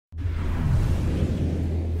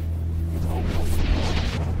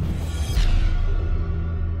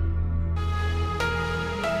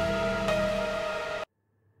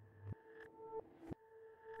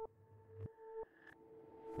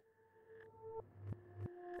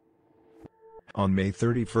On May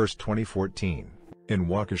 31, 2014, in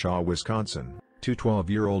Waukesha, Wisconsin, two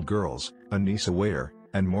 12-year-old girls, Anissa Weyer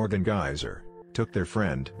and Morgan Geyser, took their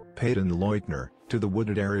friend, Peyton Leutner, to the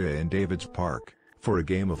wooded area in Davids Park, for a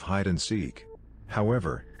game of hide-and-seek.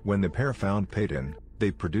 However, when the pair found Peyton,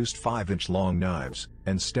 they produced 5-inch-long knives,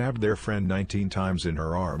 and stabbed their friend 19 times in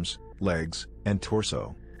her arms, legs, and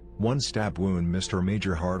torso. One stab wound missed her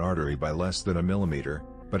major heart artery by less than a millimeter,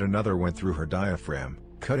 but another went through her diaphragm,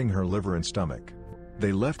 cutting her liver and stomach.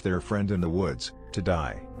 They left their friend in the woods, to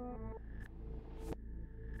die.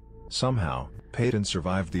 Somehow, Peyton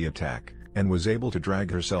survived the attack, and was able to drag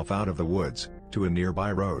herself out of the woods, to a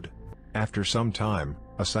nearby road. After some time,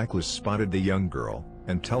 a cyclist spotted the young girl,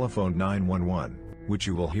 and telephoned 911, which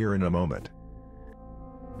you will hear in a moment.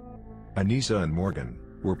 Anissa and Morgan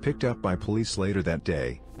were picked up by police later that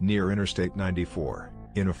day, near Interstate 94,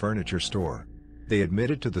 in a furniture store. They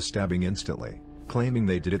admitted to the stabbing instantly, claiming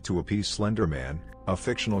they did it to appease Slender Man, a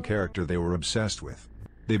fictional character they were obsessed with.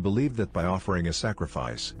 They believed that by offering a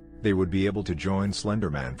sacrifice, they would be able to join Slender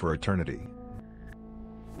Man for eternity.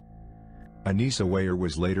 Anissa Weyer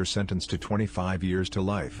was later sentenced to 25 years to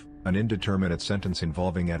life, an indeterminate sentence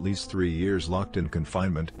involving at least 3 years locked in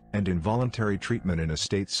confinement, and involuntary treatment in a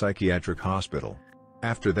state psychiatric hospital.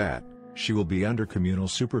 After that, she will be under communal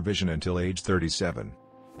supervision until age 37.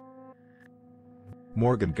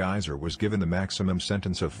 Morgan Geyser was given the maximum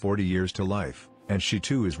sentence of 40 years to life, and she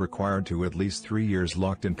too is required to at least 3 years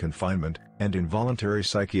locked in confinement, and involuntary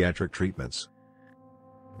psychiatric treatments.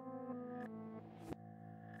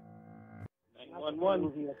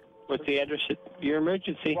 911. What's the address of your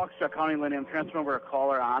emergency? Waukesha County, Lindy. I'm transferring over a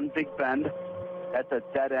caller on Big Bend at the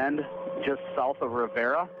dead end just south of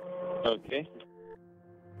Rivera. Okay.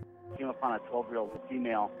 Came upon a 12-year-old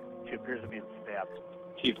female. She appears to be stabbed.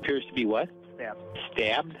 She appears to be what? Stabbed.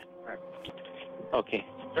 Stabbed? Right. Okay.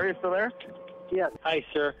 Sir, you still there? Yes. Hi,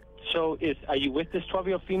 sir. So, are you with this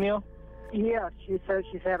 12-year-old female? Yes, she says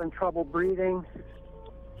she's having trouble breathing.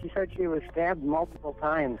 She said she was stabbed multiple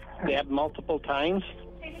times. Stabbed multiple times?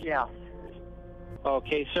 Yeah.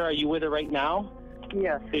 Okay, sir, are you with her right now?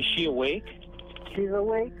 Yes. Is she awake? She's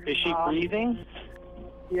awake. Is she breathing?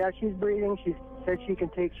 Yeah, she's breathing. She said she can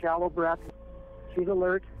take shallow breaths. She's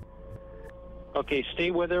alert. Okay, stay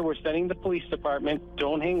with her. We're sending the police department.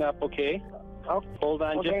 Don't hang up, okay? Oh, hold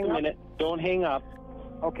on just a minute. Don't hang up.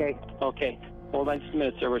 Okay. Okay. Hold on just a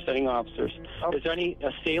minute, sir. We're sending officers. Okay. Is there any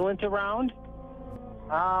assailant around?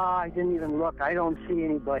 I didn't even look. I don't see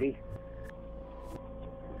anybody.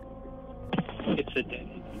 It's a dead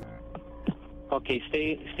end. Okay,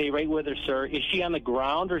 stay right with her, sir. Is she on the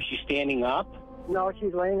ground or is she standing up? No,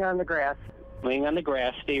 she's laying on the grass. Laying on the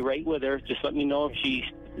grass. Stay right with her. Just let me know if she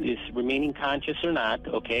is remaining conscious or not,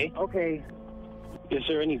 okay? Okay. Is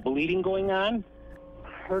there any bleeding going on?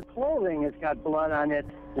 Her clothing has got blood on it.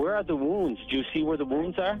 Where are the wounds? Do you see where the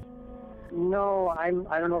wounds are? No, I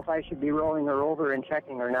don't know if I should be rolling her over and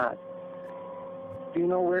checking or not. Do you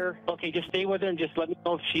know where? Okay, just stay with her and just let me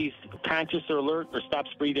know if she's conscious or alert or stops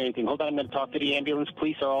breathing or anything. Hold on, I'm going to talk to the ambulance.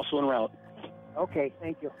 Police are also en route. Okay,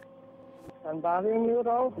 thank you. I'm bothering you at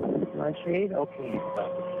all? My shade? Okay.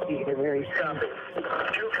 You're very copy.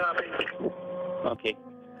 2 copy. Okay.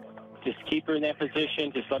 Just keep her in that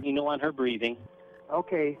position. Just let me know on her breathing.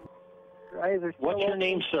 Okay. What's your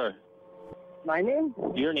name, sir? My name?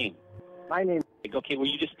 Your name. My name. Okay, were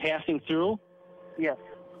you just passing through? Yes.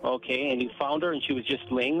 Okay, and you found her and she was just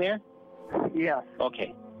laying there? Yes.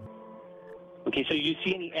 Okay. Okay, so you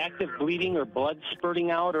see any active bleeding or blood spurting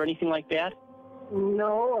out or anything like that?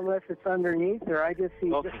 No, unless it's underneath her. I just see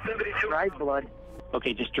just dried blood.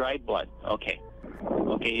 Okay, just dried blood. Okay.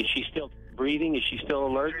 Okay, is she still breathing? Is she still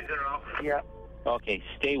alert? Yeah. Okay,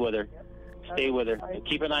 stay with her. Stay with her.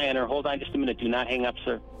 Keep an eye on her. Hold on just a minute. Do not hang up,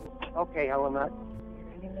 sir. Okay, I will not.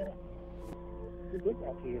 Who did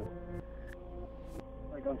that to you?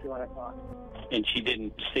 Why don't you want to talk? And she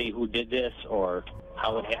didn't say who did this or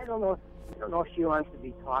how it happened? I don't know if she wants to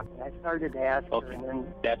be talking. I started to ask her, and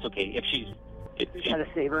then... That's okay. If she's... Got to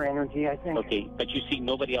save her energy, I think. Okay, but you see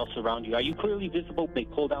nobody else around you. Are you clearly visible when they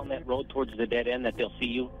pull down that road towards the dead end that they'll see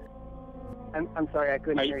you? I'm sorry, I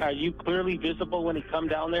couldn't hear you. Are you clearly visible when they come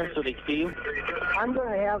down there so they see you?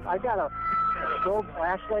 I got a strobe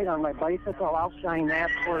flashlight on my bicycle. I'll shine that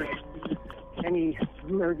towards any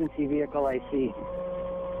emergency vehicle I see.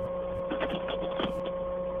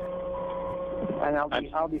 And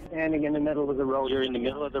I'll be standing in the middle of the road. You're in the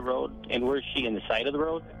middle of the road, and where's she, in the side of the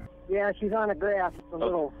road? Yeah, she's on the grass. It's a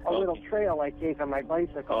little trail I take on my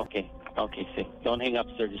bicycle. Okay, see. Don't hang up,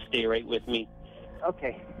 sir. Just stay right with me.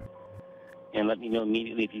 Okay. and let me know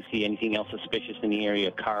immediately if you see anything else suspicious in the area,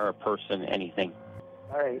 a car, a person, anything.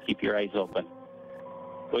 All right. Keep your eyes open.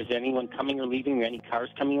 Was anyone coming or leaving, or any cars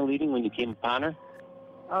coming or leaving when you came upon her?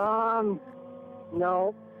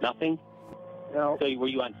 No. Nothing? No. So were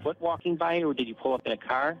you on foot walking by, or did you pull up in a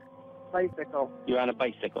car? Bicycle. You're on a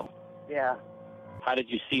bicycle. Yeah. How did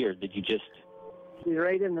you see her? Did you just... She's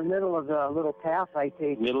right in the middle of the little path I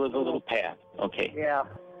take. Middle of the little path. Okay. Yeah.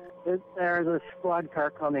 There's a squad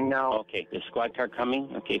car coming now. Okay, the squad car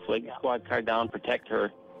coming? Okay, flag the squad car down, protect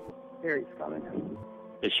her. Here he's coming.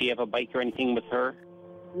 Does she have a bike or anything with her?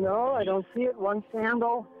 No, I don't see it. One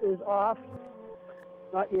sandal is off,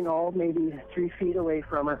 but, maybe 3 feet away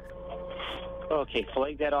from her. Okay,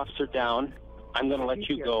 flag that officer down. I'm going to let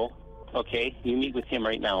you go. Okay, you meet with him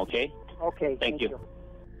right now, okay? Okay, Thank you.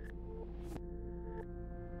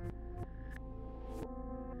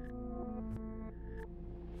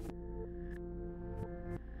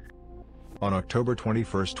 On October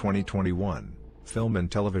 21, 2021, film and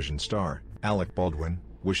television star, Alec Baldwin,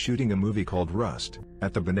 was shooting a movie called Rust,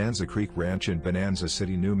 at the Bonanza Creek Ranch in Bonanza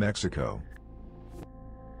City, New Mexico.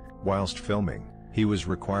 Whilst filming, he was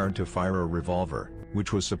required to fire a revolver,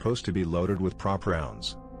 which was supposed to be loaded with prop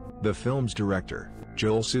rounds. The film's director,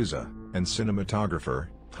 Joel Souza, and cinematographer,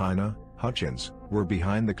 Tina Hutchins, were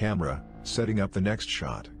behind the camera, setting up the next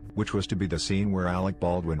shot, which was to be the scene where Alec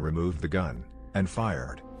Baldwin removed the gun, and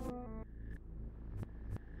fired.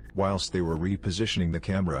 Whilst they were repositioning the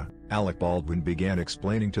camera, Alec Baldwin began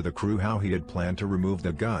explaining to the crew how he had planned to remove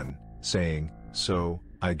the gun, saying, "So,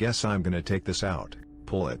 I guess I'm gonna take this out,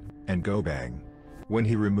 pull it, and go bang." When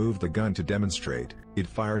he removed the gun to demonstrate, it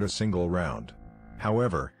fired a single round.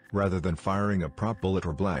 However, rather than firing a prop bullet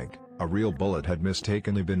or blank, a real bullet had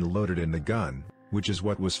mistakenly been loaded in the gun, which is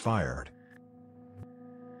what was fired.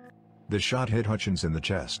 The shot hit Hutchins in the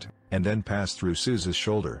chest, and then passed through Souza's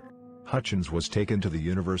shoulder. Hutchins was taken to the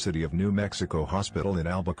University of New Mexico Hospital in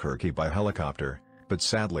Albuquerque by helicopter, but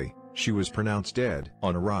sadly, she was pronounced dead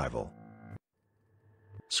on arrival.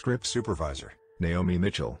 Script supervisor, Naomi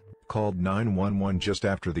Mitchell, called 911 just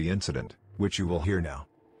after the incident, which you will hear now.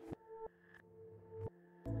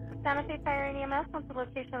 Santa Fe Fire and EMS, what's the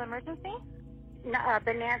location of the emergency?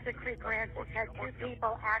 Bonanza Creek Ranch has had 2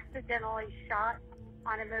 people accidentally shot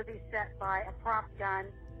on a movie set by a prop gun.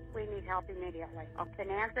 We need help immediately.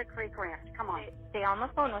 Bonanza Creek Ranch, come on. Stay on the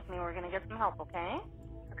phone with me. We're going to get some help, okay?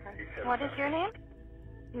 Okay. What is your name?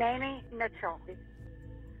 Naomi Mitchell.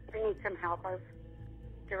 We need some help. Our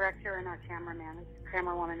director and our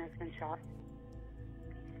camerawoman has been shot.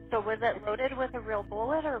 So was it loaded with a real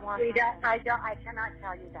bullet or one? I cannot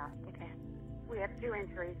tell you that. Okay. We have 2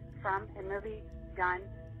 entries from a movie gun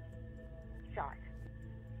shot.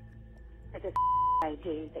 It's a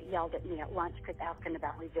ID that yelled at me at lunch because asking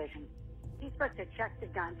about revision. He's supposed to check the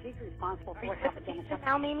guns. He's responsible for what happened in the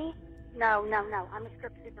now, Mimi? No. I'm a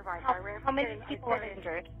script supervisor. How many people are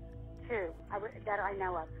injured? 2 that I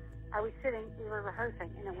know of. I was sitting, we were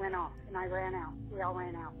rehearsing, and it went off, and I ran out. We all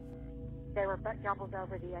ran out. They were doubled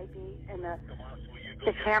over the ID and the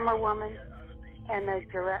camera woman and the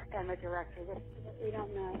director. We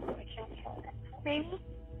don't know. I can't tell. Mimi?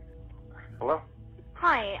 Hello?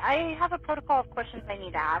 Hi, I have a protocol of questions I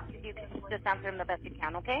need to ask. If you can just answer them the best you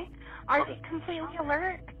can, okay? Are you completely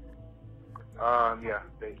alert? Yeah,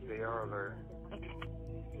 they are alert. Okay.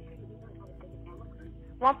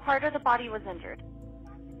 What part of the body was injured?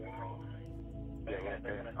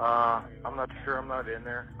 I'm not sure. I'm not in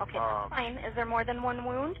there. Okay, that's fine. Is there more than one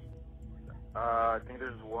wound? I think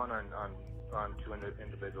there's one on 2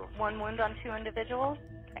 individuals. One wound on 2 individuals?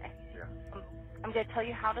 Okay. Yeah. I'm going to tell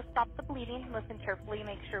you how to stop the bleeding. Listen carefully.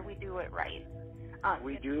 Make sure we do it right.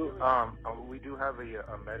 We do have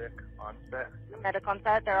a medic on set. A medic on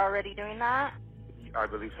set? They're already doing that? I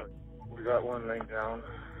believe so. We got one laying down.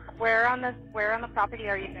 Where on the property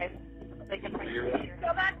are you guys? They can find you.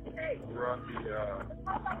 We're on the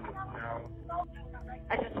now.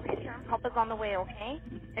 I just reassured help is on the way, okay?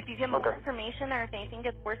 If you get more information or if anything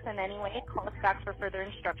gets worse in any way, call us back for further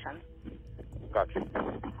instructions. Gotcha.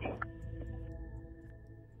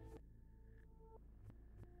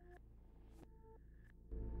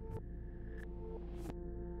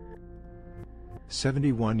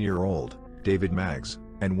 71-year-old David Maggs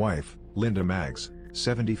and wife, Linda Maggs,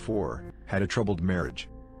 74, had a troubled marriage.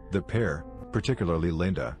 The pair, particularly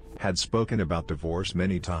Linda, had spoken about divorce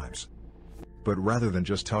many times. But rather than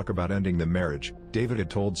just talk about ending the marriage, David had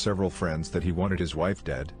told several friends that he wanted his wife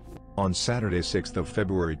dead. On Saturday, 6th of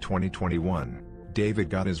February 2021, David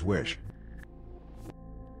got his wish.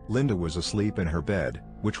 Linda was asleep in her bed,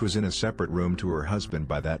 which was in a separate room to her husband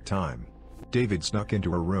by that time. David snuck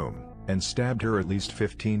into her room and stabbed her at least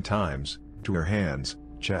 15 times, to her hands,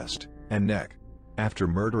 chest, and neck. After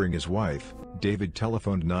murdering his wife, David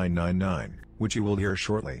telephoned 999, which you will hear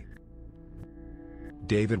shortly.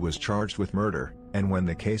 David was charged with murder, and when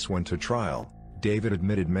the case went to trial, David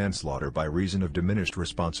admitted manslaughter by reason of diminished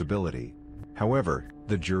responsibility. However,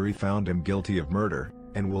 the jury found him guilty of murder,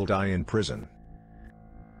 and will die in prison.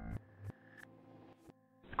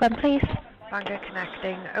 Gwen, please. Bangor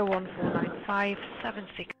connecting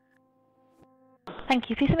 0149576. Thank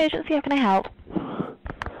you. Police emergency, how can I help?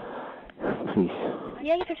 Please.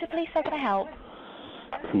 Yeah, you're through to the police, how can I help?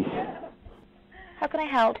 Please. How can I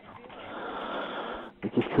help? I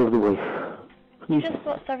just killed the wife. You Please. just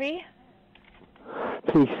what, sorry?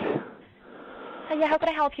 Please. Yeah, how can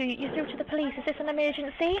I help you? You're through to the police. Is this an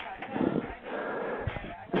emergency?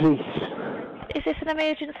 Please. Is this an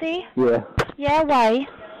emergency? Yeah. Yeah, why?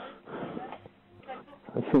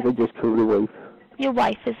 I think I just killed the wife. Your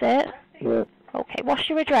wife, is it? Yeah. Okay, what's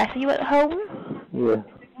your address? Are you at home? Yeah.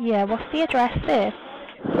 Yeah, what's the address there?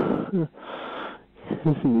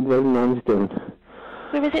 11 Lansdowne.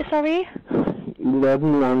 Where is it, sorry?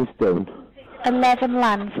 11 Lansdowne. 11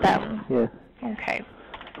 Lansdowne. Yeah. Okay.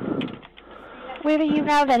 Where are you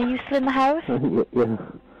now then? Are you still in the house? Yeah.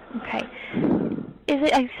 Okay. Is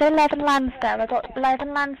it, I said 11 Lansdowne. I got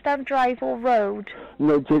 11 Lansdowne Drive or Road.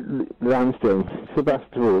 No, just Lansdowne.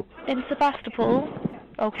 Sebastopol. In Sebastopol?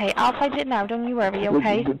 Okay, I'll find it now, don't you worry,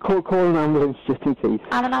 okay? Call an ambulance just in case.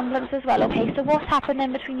 And an ambulance as well, okay? So what's happened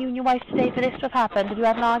then between you and your wife today for this to have happened? Did you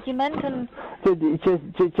have an argument and...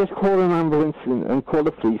 Just call an ambulance and call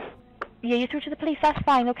the police. Yeah, you're through to the police, that's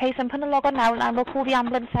fine, okay? So I'm putting a log on now and we'll call the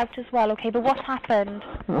ambulance out as well, okay? But what's happened?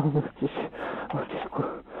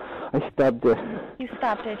 I stabbed her. You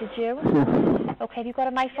stabbed her, did you? Yeah. Okay, have you got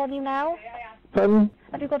a knife on you now? Pardon?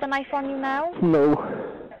 Have you got a knife on you now? No.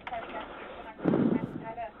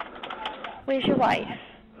 Where's your wife?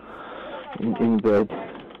 In bed.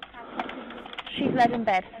 She's led in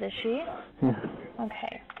bed, is she? Yeah.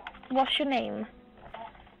 Okay. What's your name?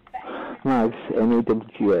 Mags,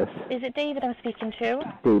 M-A-W-G-S. Is it David I'm speaking to?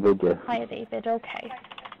 David, yeah. Hiya, David, okay.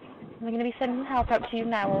 I'm going to be sending help out to you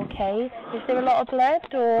now, okay? Is there a lot of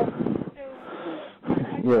blood, or...?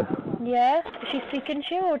 Yeah. Yeah? Is she speaking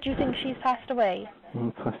to you, or do you think she's passed away?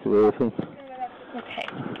 Passed away, I think. Okay.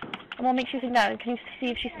 And what makes you think that? Can you see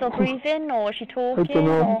if she's still breathing, or is she talking? I don't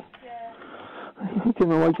know. Or... I don't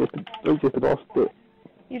know, I just lost it.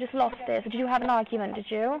 You just lost it. So did you have an argument, did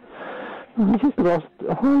you? I just lost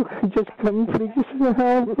it. Oh, just come, please, just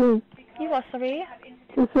help me. You what, sorry?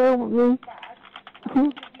 Just help me.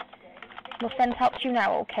 We'll send help to you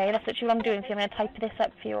now, okay? That's literally what I'm doing for you. I'm going to type this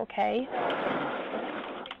up for you, okay?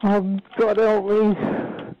 Oh, God help me.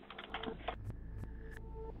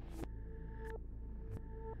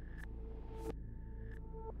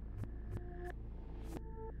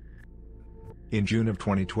 In June of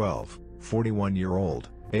 2012, 41-year-old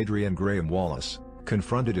Adrian Graham Wallace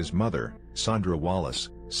confronted his mother, Sandra Wallace,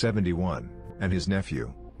 71, and his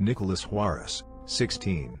nephew, Nicholas Juarez,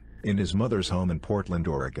 16, in his mother's home in Portland,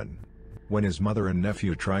 Oregon. When his mother and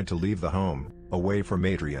nephew tried to leave the home, away from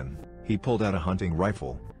Adrian, he pulled out a hunting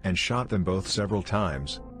rifle and shot them both several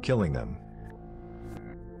times, killing them.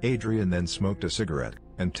 Adrian then smoked a cigarette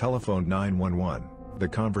and telephoned 911, the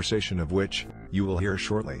conversation of which you will hear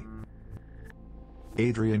shortly.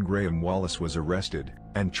 Adrian Graham Wallace was arrested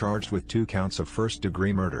and charged with 2 counts of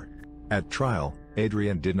first-degree murder. At trial,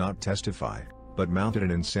 Adrian did not testify, but mounted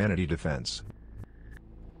an insanity defense.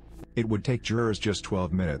 It would take jurors just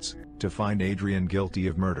 12 minutes to find Adrian guilty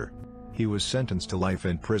of murder. He was sentenced to life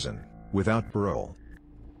in prison, without parole.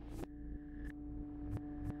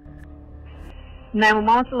 911,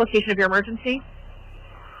 what's the location of your emergency?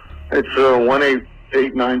 It's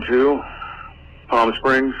 18892, Palm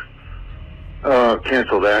Springs.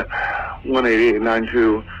 Cancel that.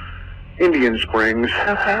 18892, Indian Springs.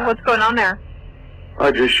 Okay, what's going on there?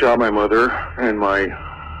 I just shot my mother and my...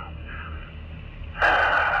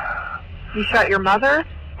 You shot your mother?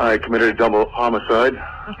 I committed a double homicide.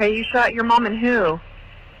 Okay, you shot your mom and who?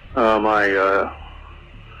 My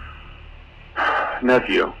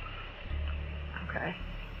nephew. Okay.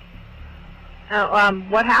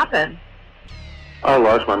 What happened? I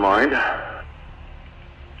lost my mind.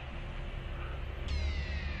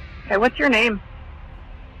 Okay, what's your name?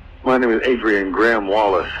 My name is Adrian Graham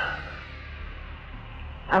Wallace.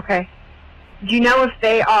 Okay. Do you know if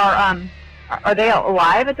they are they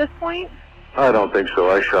alive at this point? I don't think so.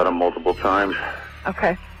 I shot him multiple times.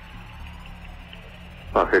 Okay.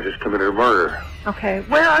 Fuck, I just committed a murder. Okay.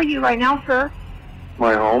 Where are you right now, sir?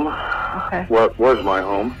 My home. Okay. What was my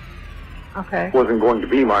home. Okay. Wasn't going to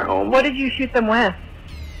be my home. What did you shoot them with?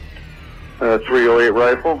 .308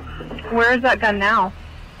 rifle. Where is that gun now?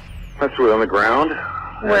 That's on the ground.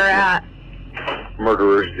 Where at?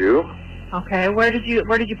 Murderers do. Okay. Where did you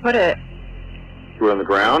put it? On the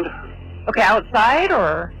ground. Okay, outside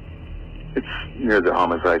or? It's near the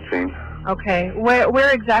homicide scene. Okay.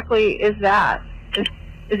 Where exactly is that? Is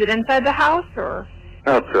it inside the house or?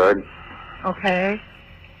 Outside. Okay.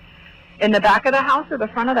 In the back of the house or the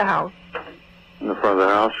front of the house? In the front of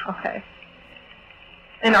the house. Okay.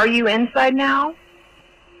 And are you inside now?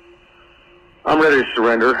 I'm ready to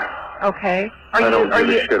surrender. Okay. I don't give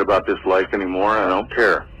a shit about this life anymore. I don't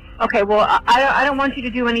care. Okay, well, I don't want you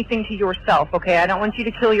to do anything to yourself, okay? I don't want you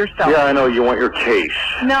to kill yourself. Yeah, I know. You want your case.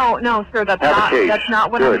 No, sir, that's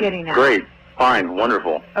not what Good. I'm getting at. Great. Fine.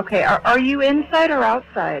 Wonderful. Okay, are you inside or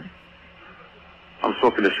outside? I'm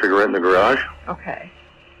smoking a cigarette in the garage. Okay.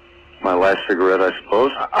 My last cigarette, I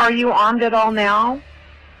suppose. Are you armed at all now?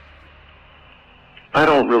 I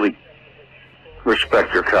don't really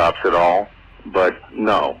respect your cops at all, but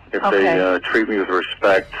no. If they treat me with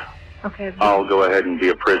respect, okay, I'll go ahead and be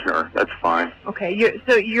a prisoner. That's fine. Okay,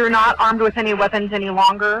 so you're not armed with any weapons any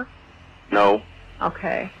longer? No.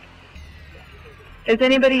 Okay. Is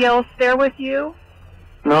anybody else there with you?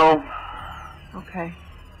 No. Okay.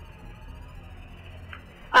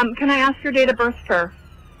 Can I ask your date of birth, sir?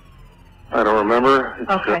 I don't remember. It's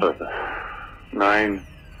okay.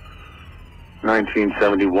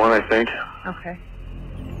 1971, I think. Okay.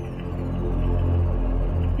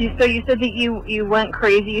 So you said that you went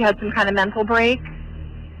crazy, you had some kind of mental break?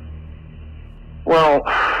 Well,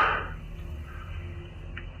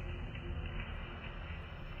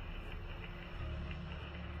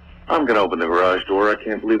 I'm going to open the garage door. I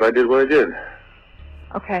can't believe I did what I did.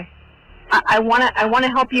 Okay. I want to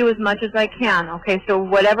help you as much as I can. Okay, so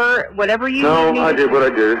whatever you need. No, I did what I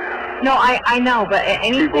did. No, I know, but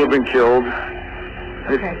anything. People have been killed.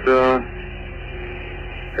 Okay.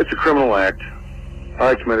 It's a criminal act.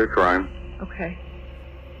 I committed a crime. Okay.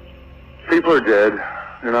 People are dead.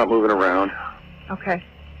 They're not moving around. Okay.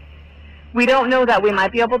 We don't know that. We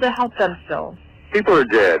might be able to help them still. People are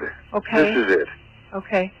dead. Okay. This is it.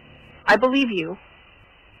 Okay. I believe you.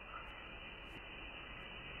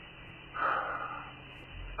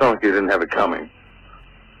 Felt like you didn't have it coming.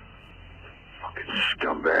 Fucking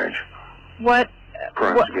scumbags. What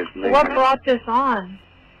against me. What brought this on?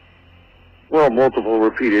 Well, multiple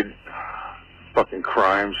repeated fucking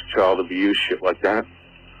crimes, child abuse, shit like that.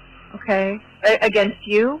 Okay. Against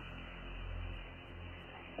you?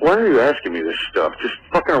 Why are you asking me this stuff? Just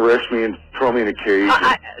fucking arrest me and throw me in a cage.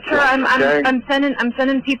 Sir, I'm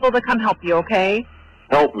sending people to come help you, okay?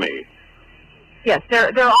 Help me. Yes,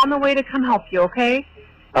 they're on the way to come help you, okay?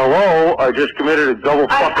 Hello? I just committed a double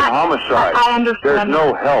fucking homicide. I understand. There's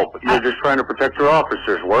no help. You're just trying to protect your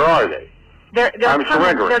officers. Where are they? I'm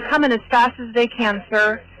surrendering. They're coming as fast as they can,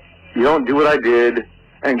 sir. You don't do what I did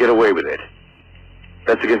and get away with it.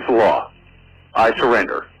 That's against the law. I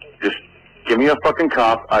surrender. Just give me a fucking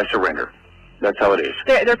cop, I surrender. That's how it is.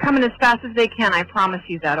 They're coming as fast as they can, I promise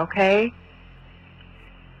you that, okay?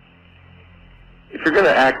 If you're going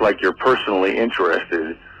to act like you're personally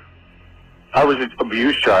interested, I was an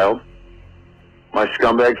abused child. My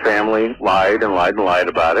scumbag family lied and lied and lied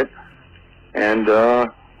about it. And,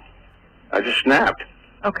 I just snapped.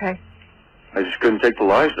 Okay. I just couldn't take the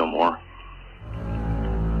lies no more.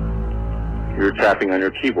 You're tapping on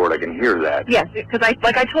your keyboard. I can hear that. Yes, because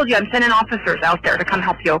like I told you, I'm sending officers out there to come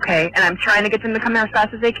help you, okay? And I'm trying to get them to come here as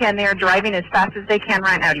fast as they can. They are driving as fast as they can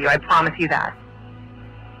right now to you. I promise you that.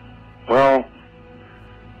 Well,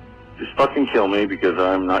 just fucking kill me because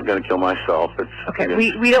I'm not going to kill myself. It's okay,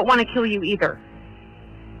 we don't want to kill you either.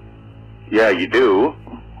 Yeah, you do.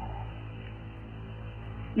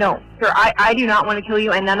 No, sir, I do not want to kill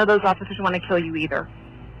you, and none of those officers want to kill you either.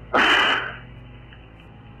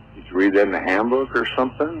 Did you read that in the handbook or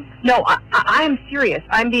something? No, I am serious.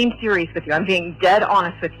 I'm being serious with you. I'm being dead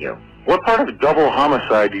honest with you. What part of double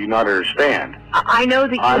homicide do you not understand? I know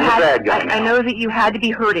that you I'm had. the bad guy now. I know that you had to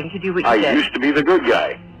be hurting to do what you did. I used to be the good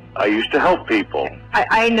guy. I used to help people.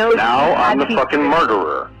 I know. Now I'm the fucking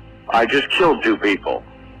murderer. I just killed 2 people.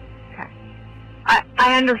 Okay.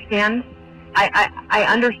 I understand. I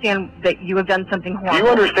understand that you have done something horrible. Do you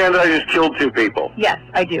understand that I just killed 2 people? Yes,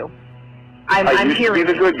 I do. I used to be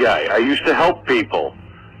the good guy. I used to help people.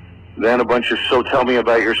 Then a bunch of so tell me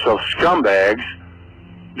about yourself scumbags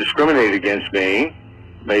discriminated against me,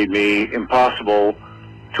 made me impossible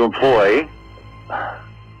to employ.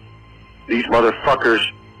 These motherfuckers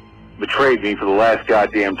betrayed me for the last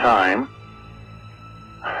goddamn time.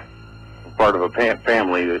 I'm part of a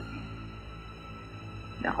family that...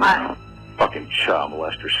 No, fucking child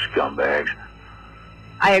molester scumbags.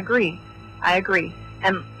 I agree. I agree.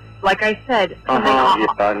 And like I said, Yeah,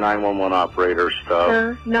 911 operator stuff.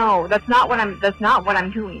 Sir, no, that's not what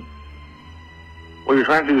I'm doing. What you're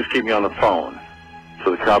trying to do is keep me on the phone,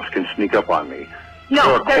 so the cops can sneak up on me.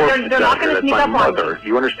 No, they're not going to sneak up on you.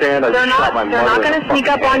 You understand? I just shot my mother. They're not going to sneak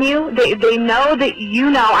up on you. They know that you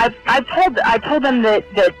know. I told them that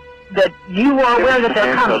you were aware that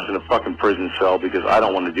they're coming. In a fucking prison cell because I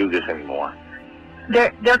don't want to do this anymore.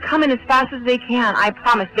 They're coming as fast as they can. I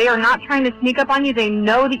promise. They are not trying to sneak up on you. They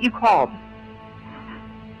know that you called.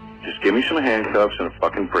 Just give me some handcuffs in a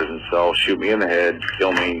fucking prison cell. Shoot me in the head.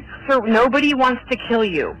 Kill me. Sir, nobody wants to kill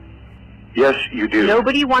you. Yes, you do.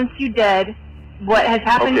 Nobody wants you dead. What has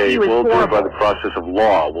happened to you is horrible. horrible. Do it by the process of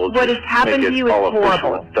law. What has happened to you is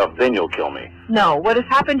horrible. Stuff, then you'll kill me. No, what has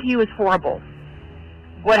happened to you is horrible.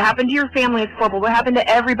 What happened to your family is horrible. What happened to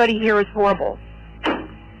everybody here is horrible.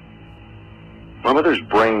 My mother's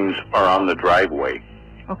brains are on the driveway.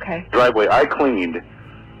 Okay. Driveway I cleaned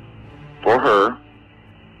for her,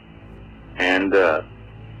 and you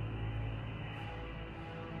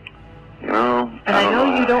know. And I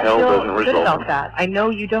know you don't feel good about that. I know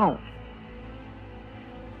you don't.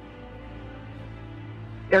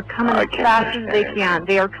 They're coming as fast as they can.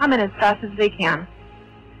 They are coming as fast as they can.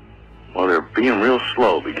 Well, they're being real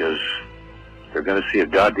slow because they're going to see a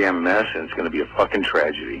goddamn mess, and it's going to be a fucking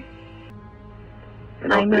tragedy. You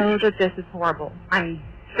know, I know that this is horrible. I'm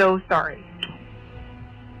so sorry.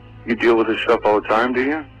 You deal with this stuff all the time, do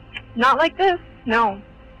you? Not like this, no.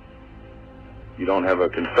 You don't have a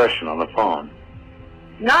confession on the phone?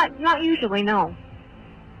 Not usually, no.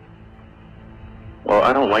 Well,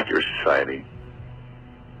 I don't like your society.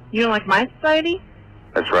 You don't like my society?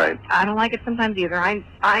 That's right. I don't like it sometimes either.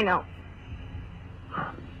 I know.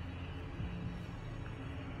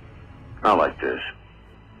 I like this.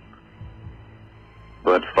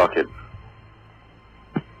 But fuck it.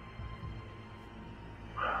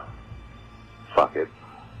 Fuck it.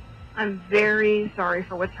 I'm very sorry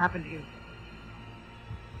for what's happened to you.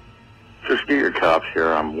 Just get your cops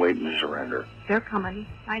here. I'm waiting to surrender. They're coming.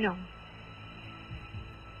 I know.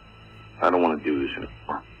 I don't want to do this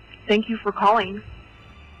anymore. Thank you for calling.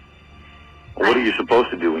 Well, what are you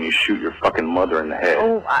supposed to do when you shoot your fucking mother in the head?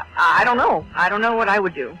 Oh, I don't know. I don't know what I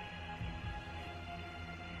would do.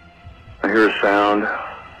 I hear a sound.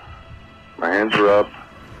 My hands are up.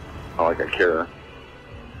 Not like I care.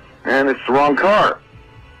 And it's the wrong car.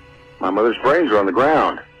 My mother's brains are on the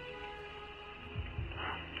ground.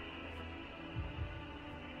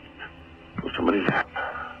 Will somebody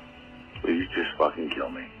please just fucking kill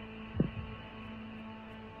me?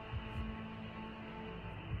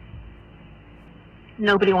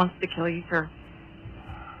 Nobody wants to kill you, sir.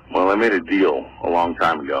 Well, I made a deal a long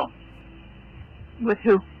time ago. With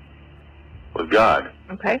who? With God.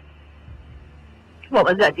 Okay. What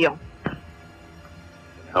was that deal?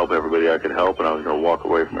 Help everybody I could help, and I was going to walk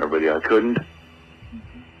away from everybody I couldn't.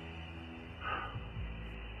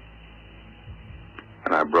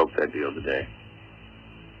 And I broke that deal today.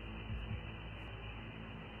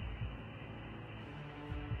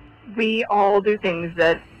 We all do things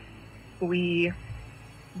that we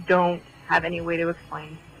don't have any way to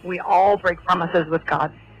explain. We all break promises with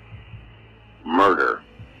God. Murder.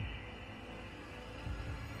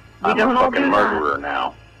 We don't all do that. I'm a fucking murderer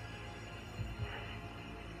now.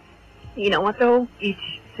 You know what, though?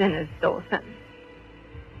 Each sin is still a sin.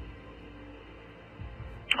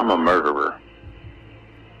 I'm a murderer.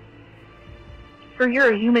 So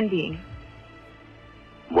you're a human being.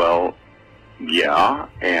 Well, yeah,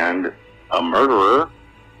 and a murderer.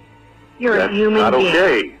 You're a human being.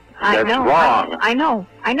 That's not okay. That's wrong. I know.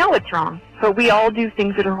 I know it's wrong. But we all do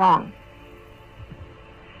things that are wrong.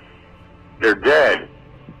 They're dead.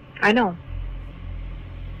 I know.